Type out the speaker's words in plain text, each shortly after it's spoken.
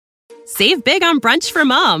Save big on brunch for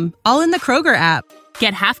mom, all in the Kroger app.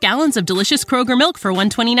 Get half gallons of delicious Kroger milk for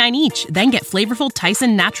 $1.29 each. Then get flavorful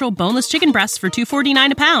Tyson natural boneless chicken breasts for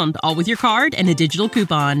 $2.49 a pound, all with your card and a digital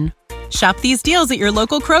coupon. Shop these deals at your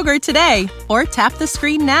local Kroger today, or tap the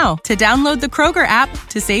screen now to download the Kroger app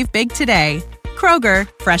to save big today. Kroger,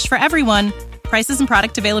 fresh for everyone. Prices and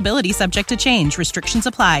product availability subject to change. Restrictions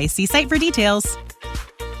apply. See site for details.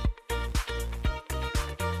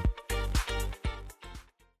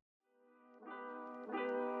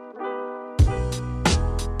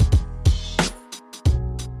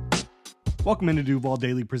 Welcome into Duval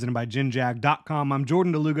Daily, presented by GenJag.com. I'm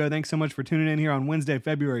Jordan DeLugo. Thanks so much for tuning in here on Wednesday,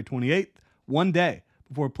 February 28th, one day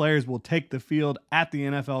before players will take the field at the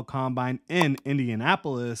NFL Combine in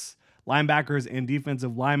Indianapolis. Linebackers and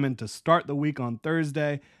defensive linemen to start the week on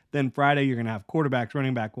Thursday. Then Friday, you're going to have quarterbacks,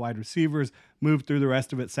 running back, wide receivers, move through the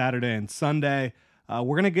rest of it Saturday and Sunday.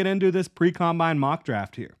 We're going to get into this pre-Combine mock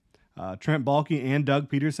draft here. Trent Baalke and Doug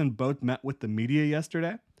Peterson both met with the media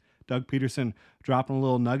yesterday. Doug Peterson dropping a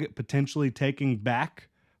little nugget, potentially taking back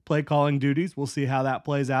play calling duties. We'll see how that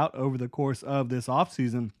plays out over the course of this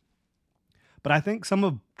offseason. But I think some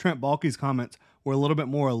of Trent Baalke's comments were a little bit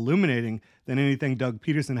more illuminating than anything Doug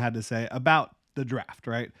Peterson had to say about the draft,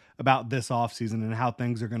 right? About this offseason and how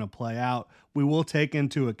things are going to play out. We will take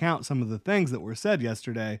into account some of the things that were said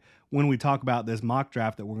yesterday when we talk about this mock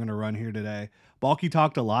draft that we're going to run here today. Baalke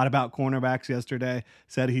talked a lot about cornerbacks yesterday,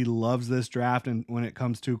 said he loves this draft, and when it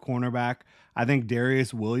comes to cornerback, I think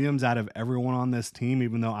Darius Williams, out of everyone on this team,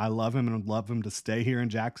 even though I love him and would love him to stay here in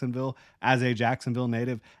Jacksonville as a Jacksonville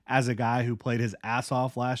native, as a guy who played his ass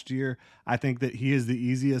off last year, I think that he is the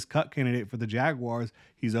easiest cut candidate for the Jaguars.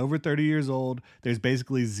 He's over 30 years old. There's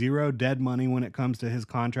basically zero dead money when it comes to his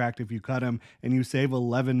contract if you cut him and you save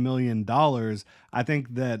 $11 million. I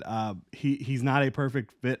think that he's not a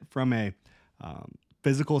perfect fit from a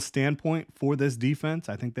physical standpoint for this defense.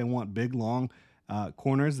 I think they want big, long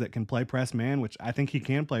corners that can play press man, which I think he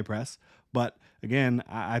can play press. But again,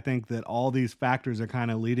 I think that all these factors are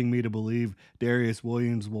kind of leading me to believe Darius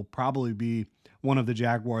Williams will probably be one of the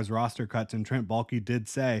Jaguars roster cuts. And Trent Baalke did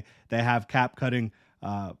say they have cap cutting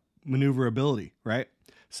maneuverability, right?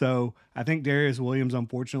 So I think Darius Williams,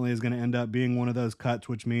 unfortunately, is going to end up being one of those cuts,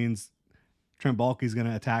 which means Trent Baalke is going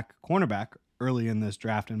to attack cornerback early in this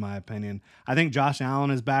draft, in my opinion. I think Josh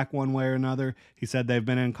Allen is back one way or another. He said they've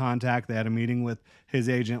been in contact. They had a meeting with his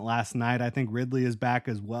agent last night. I think Ridley is back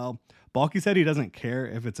as well. Baalke said he doesn't care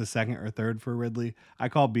if it's a second or third for Ridley. I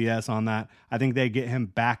call BS on that. I think they get him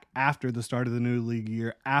back after the start of the new league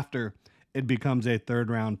year, after it becomes a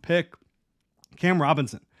third-round pick. Cam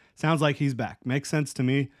Robinson, sounds like he's back. Makes sense to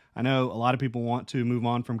me. I know a lot of people want to move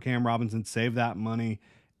on from Cam Robinson, save that money,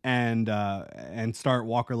 and start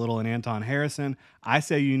Walker Little and Anton Harrison. I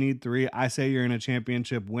say you need three. I say you're in a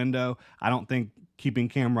championship window. I don't think keeping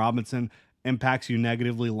Cam Robinson impacts you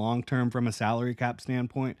negatively long-term from a salary cap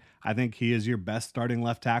standpoint. I think he is your best starting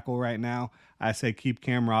left tackle right now. I say keep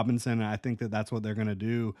Cam Robinson, and I think that that's what they're going to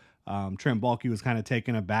do. Trent Baalke was kind of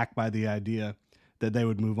taken aback by the idea that they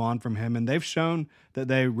would move on from him, and they've shown that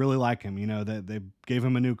they really like him. You know, that they gave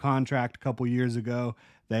him a new contract a couple years ago.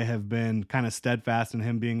 They have been kind of steadfast in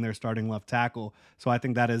him being their starting left tackle. So I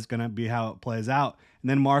think that is going to be how it plays out. And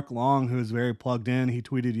then Mark Long, who is very plugged in, he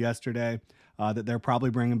tweeted yesterday that they're probably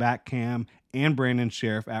bringing back Cam and Brandon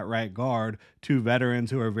Sheriff at right guard, two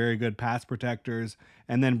veterans who are very good pass protectors,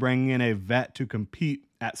 and then bringing in a vet to compete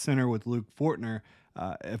at center with Luke Fortner.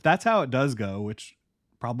 If that's how it does go, which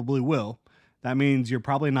probably will, that means you're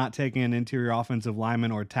probably not taking an interior offensive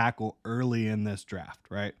lineman or tackle early in this draft,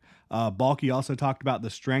 right? Baalke also talked about the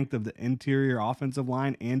strength of the interior offensive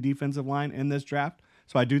line and defensive line in this draft.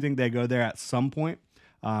 So I do think they go there at some point.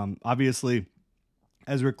 Obviously,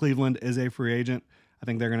 Ezra Cleveland is a free agent. I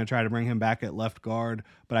think they're going to try to bring him back at left guard.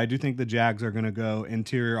 But I do think the Jags are going to go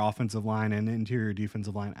interior offensive line and interior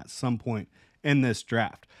defensive line at some point in this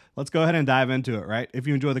draft. Let's go ahead and dive into it, right? If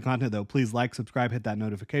you enjoy the content, though, please like, subscribe, hit that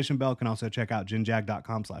notification bell. You can also check out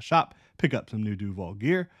genjag.com/shop, pick up some new Duval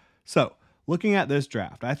gear. So, looking at this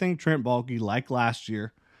draft, I think Trent Baalke, like last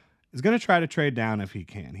year, is going to try to trade down if he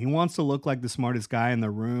can. He wants to look like the smartest guy in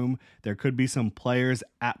the room. There could be some players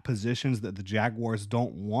at positions that the Jaguars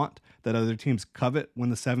don't want, that other teams covet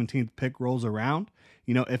when the 17th pick rolls around.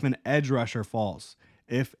 You know, if an edge rusher falls,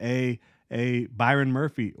 if a Byron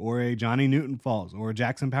Murphy or a Johnny Newton falls, or a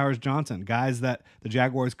Jackson Powers Johnson, guys that the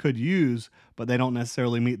Jaguars could use, but they don't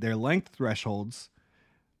necessarily meet their length thresholds,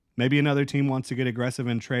 Maybe another team wants to get aggressive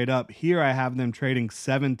and trade up. Here I have them trading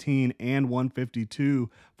 17 and 152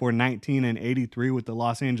 for 19 and 83 with the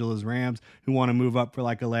Los Angeles Rams, who want to move up for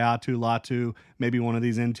like a Leatu Latu, maybe one of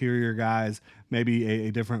these interior guys, maybe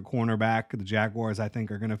a different cornerback. The Jaguars, I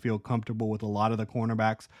think, are going to feel comfortable with a lot of the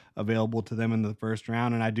cornerbacks available to them in the first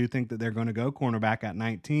round, and I do think that they're going to go cornerback at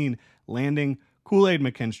 19, landing Kool-Aid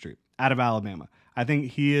McKinstry out of Alabama. I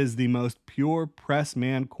think he is the most pure press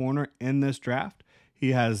man corner in this draft.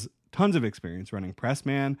 He has tons of experience running press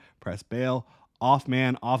man, press bail, off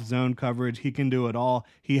man, off zone coverage. He can do it all.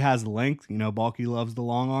 He has length. Balky loves the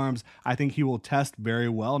long arms. I think he will test very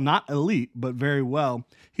well. Not elite, but very well.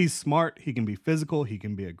 He's smart. He can be physical. He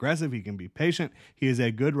can be aggressive. He can be patient. He is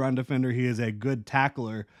a good run defender. He is a good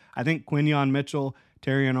tackler. I think Quinyon Mitchell,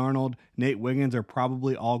 Terrion Arnold, Nate Wiggins are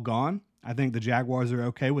probably all gone. I think the Jaguars are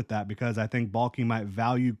okay with that because I think Balky might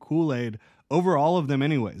value Kool-Aid over all of them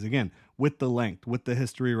anyways. Again, with the length, with the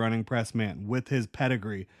history running press man, with his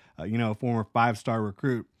pedigree, a former 5-star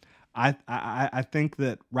recruit. I think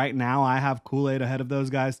that right now I have Kool-Aid ahead of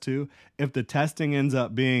those guys too. If the testing ends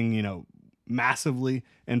up being, massively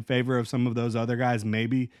in favor of some of those other guys,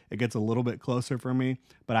 maybe it gets a little bit closer for me.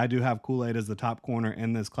 But I do have Kool-Aid as the top corner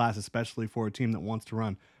in this class, especially for a team that wants to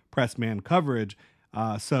run press man coverage.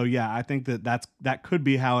 So yeah, I think that could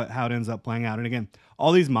be how it ends up playing out. And again,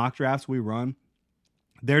 all these mock drafts we run,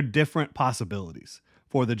 they're different possibilities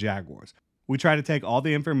for the Jaguars. We try to take all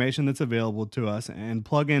the information that's available to us and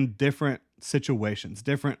plug in different situations,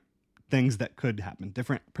 different things that could happen,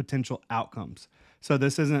 different potential outcomes. So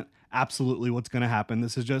this isn't absolutely what's going to happen.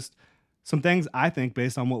 This is just some things I think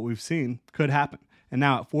based on what we've seen could happen. And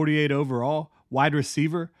now at 48 overall, wide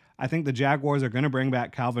receiver, I think the Jaguars are going to bring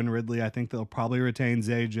back Calvin Ridley. I think they'll probably retain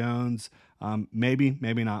Zay Jones. Maybe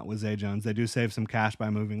not with Zay Jones. They do save some cash by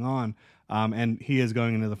moving on. And he is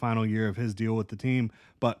going into the final year of his deal with the team.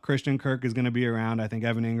 But Christian Kirk is going to be around. I think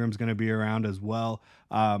Evan Ingram's going to be around as well.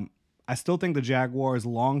 I still think the Jaguars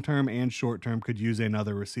long-term and short-term could use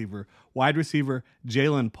another receiver. Wide receiver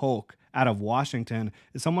Jalen Polk out of Washington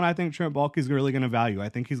is someone I think Trent Baalke is really going to value. I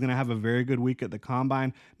think he's going to have a very good week at the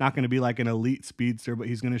combine. Not going to be like an elite speedster, but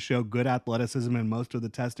he's going to show good athleticism in most of the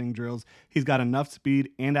testing drills. He's got enough speed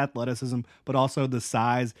and athleticism, but also the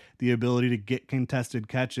size, the ability to get contested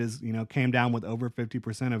catches, came down with over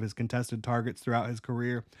 50% of his contested targets throughout his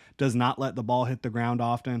career. Does not let the ball hit the ground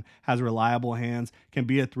often, has reliable hands, can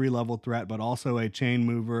be a 3-level threat, but also a chain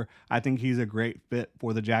mover. I think he's a great fit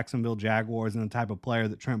for the Jacksonville Jaguars and the type of player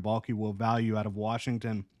that Trent Baalke will value out of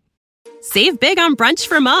Washington. Save big on brunch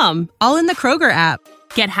for mom, all in the Kroger app.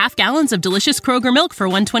 Get half gallons of delicious Kroger milk for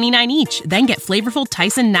 $1.29 each. Then get flavorful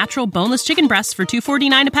Tyson natural boneless chicken breasts for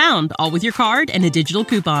 $2.49 a pound, all with your card and a digital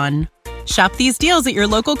coupon. Shop these deals at your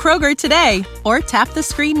local Kroger today, or tap the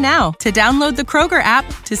screen now to download the Kroger app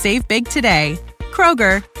to save big today.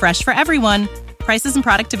 Kroger, fresh for everyone. Prices and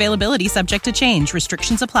product availability subject to change.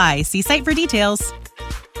 Restrictions apply. See site for details.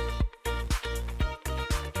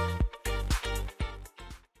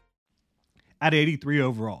 At 83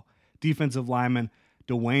 overall, defensive lineman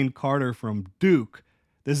Dwayne Carter from Duke.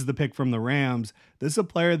 This is the pick from the Rams. This is a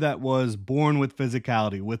player that was born with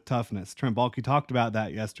physicality, with toughness. Trent Baalke talked about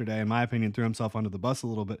that yesterday, in my opinion, threw himself under the bus a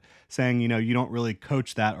little bit, saying, you don't really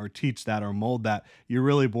coach that or teach that or mold that. You're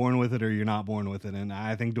really born with it or you're not born with it. And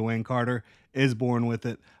I think Dwayne Carter is born with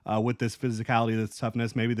it, with this physicality, this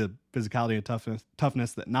toughness, maybe the physicality and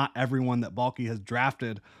toughness that not everyone that Baalke has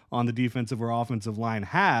drafted on the defensive or offensive line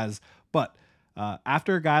has. But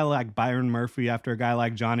after a guy like Byron Murphy, after a guy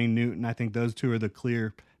like Johnny Newton, I think those two are the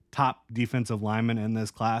clear top defensive linemen in this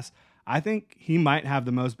class. I think he might have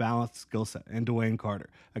the most balanced skill set in Dwayne Carter,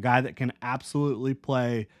 a guy that can absolutely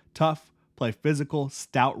play tough, play physical,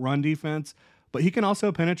 stout run defense, but he can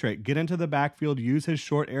also penetrate, get into the backfield, use his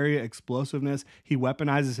short area explosiveness. He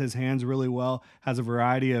weaponizes his hands really well, has a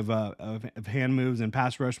variety of hand moves and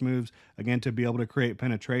pass rush moves, again, to be able to create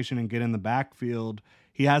penetration and get in the backfield.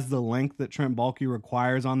 He has the length that Trent Baalke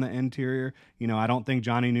requires on the interior. I don't think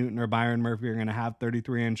Johnny Newton or Byron Murphy are going to have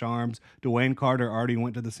 33-inch arms. Dwayne Carter already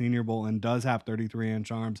went to the Senior Bowl and does have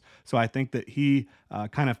 33-inch arms. So I think that he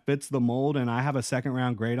kind of fits the mold, and I have a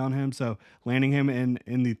second-round grade on him. So landing him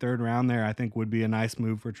in the third round there, I think would be a nice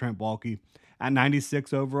move for Trent Baalke. At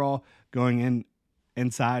 96 overall, going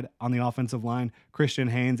inside on the offensive line. Christian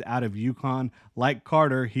Haynes out of UConn. Like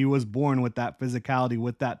Carter, he was born with that physicality,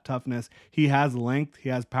 with that toughness. He has length. He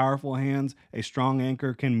has powerful hands, a strong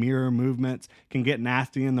anchor, can mirror movements, can get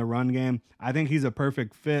nasty in the run game. I think he's a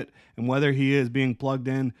perfect fit. And whether he is being plugged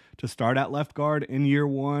in to start at left guard in year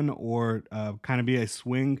one or kind of be a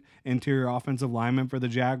swing interior offensive lineman for the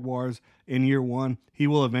Jaguars in year one, he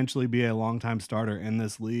will eventually be a longtime starter in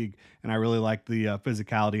this league. And I really like the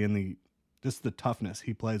physicality and just the toughness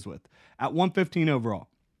he plays with. At 115 overall,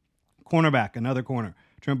 cornerback, another corner.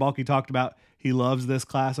 Trent Baalke talked about he loves this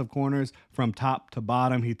class of corners from top to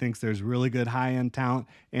bottom. He thinks there's really good high-end talent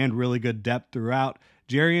and really good depth throughout.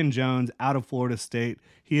 Jarrian Jones out of Florida State.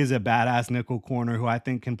 He is a badass nickel corner who I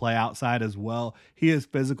think can play outside as well. He is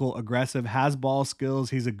physical, aggressive, has ball skills.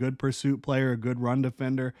 He's a good pursuit player, a good run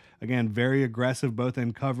defender. Again, very aggressive both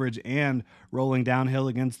in coverage and rolling downhill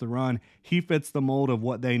against the run. He fits the mold of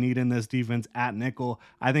what they need in this defense at nickel.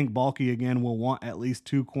 I think Baalke, again, will want at least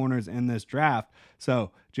 2 corners in this draft.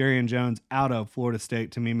 So Jarrian Jones out of Florida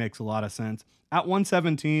State to me makes a lot of sense. At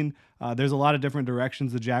 117, there's a lot of different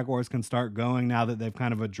directions the Jaguars can start going now that they've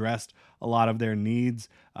kind of addressed a lot of their needs.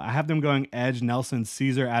 I have them going edge Nelson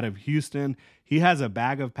Caesar out of Houston. He has a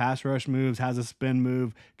bag of pass rush moves, has a spin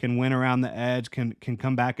move, can win around the edge, can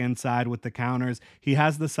come back inside with the counters. He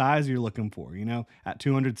has the size you're looking for. At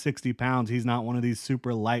 260 pounds, he's not one of these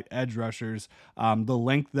super light edge rushers. The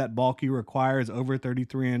length that Baalke requires, over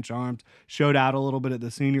 33-inch arms, showed out a little bit at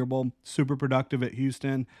the Senior Bowl. Super productive at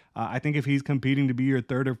Houston. I think if he's competing to be your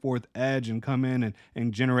third or fourth edge and come in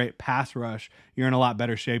and generate pass rush, you're in a lot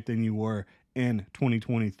better shape than you were in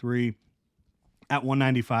 2023. At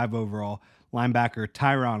 195 overall, linebacker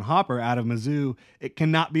Tyron Hopper out of Mizzou. It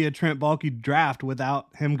cannot be a Trent Baalke draft without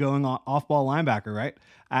him going off-ball linebacker, right?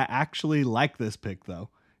 I actually like this pick, though.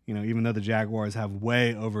 Even though the Jaguars have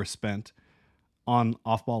way overspent on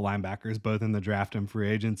off-ball linebackers, both in the draft and free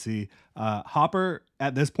agency. Hopper,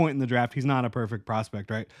 at this point in the draft, he's not a perfect prospect,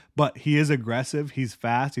 right? But he is aggressive, he's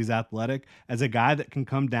fast, he's athletic. As a guy that can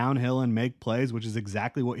come downhill and make plays, which is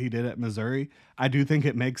exactly what he did at Missouri, I do think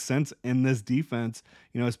it makes sense in this defense,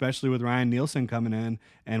 especially with Ryan Nielsen coming in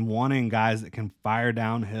and wanting guys that can fire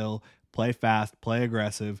downhill, play fast, play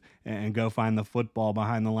aggressive, and go find the football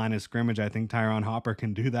behind the line of scrimmage. I think Tyron Hopper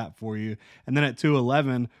can do that for you. And then at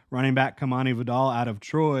 211, running back Kamani Vidal out of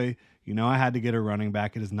Troy. I had to get a running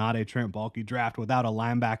back. It is not a Trent Baalke draft without a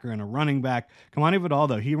linebacker and a running back. Kamani Vidal,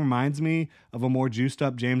 though, he reminds me of a more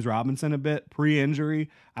juiced-up James Robinson a bit pre-injury.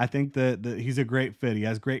 I think that he's a great fit. He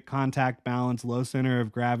has great contact balance, low center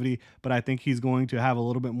of gravity, but I think he's going to have a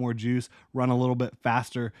little bit more juice, run a little bit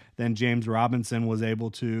faster than James Robinson was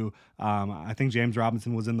able to. I think James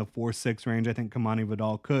Robinson was in the 4.6 range. I think Kamani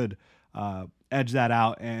Vidal could edge that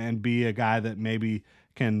out and be a guy that maybe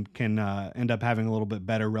can end up having a little bit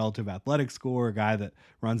better relative athletic score, a guy that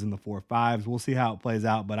runs in the 4.5s. We'll see how it plays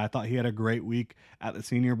out, but I thought he had a great week at the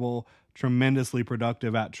Senior Bowl, tremendously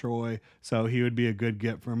productive at Troy, so he would be a good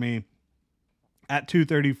get for me. At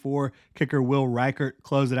 234, kicker Will Reichert,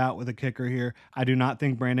 close it out with a kicker here. I do not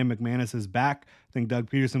think Brandon McManus is back. I think Doug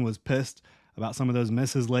Peterson was pissed about some of those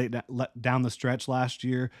misses late down the stretch last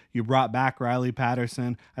year. You brought back Riley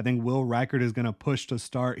Patterson. I think Will Reichert is going to push to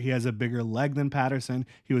start. He has a bigger leg than Patterson.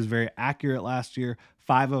 He was very accurate last year,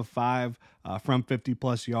 5 of 5 from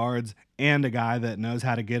 50-plus yards, and a guy that knows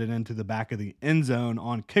how to get it into the back of the end zone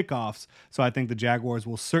on kickoffs. So I think the Jaguars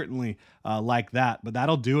will certainly like that. But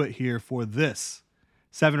that'll do it here for this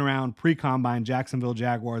 7-round pre-combine Jacksonville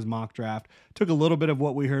Jaguars mock draft. Took a little bit of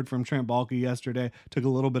what we heard from Trent Baalke yesterday, took a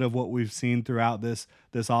little bit of what we've seen throughout this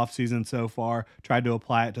offseason so far, tried to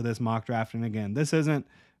apply it to this mock draft. And again, this isn't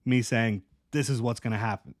me saying this is what's going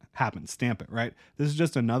to happen, stamp it, right? This is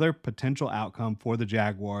just another potential outcome for the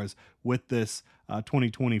Jaguars with this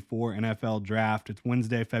 2024 NFL draft. It's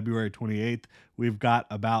Wednesday, February 28th. We've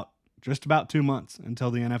got just about 2 months until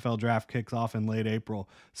the NFL draft kicks off in late April.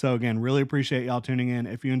 So again, really appreciate y'all tuning in.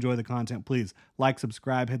 If you enjoy the content, please like,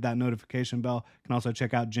 subscribe, hit that notification bell. You can also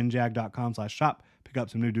check out ginjag.com/shop, pick up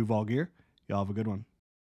some new Duval gear. Y'all have a good one.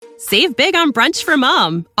 Save big on brunch for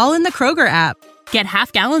mom, all in the Kroger app. Get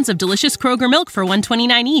half gallons of delicious Kroger milk for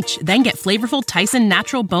 $1.29 each. Then get flavorful Tyson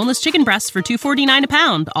natural boneless chicken breasts for $2.49 a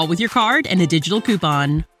pound, all with your card and a digital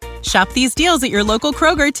coupon. Shop these deals at your local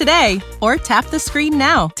Kroger today, or tap the screen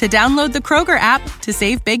now to download the Kroger app to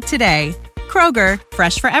save big today. Kroger,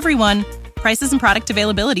 fresh for everyone. Prices and product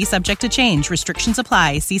availability subject to change. Restrictions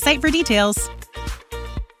apply. See site for details.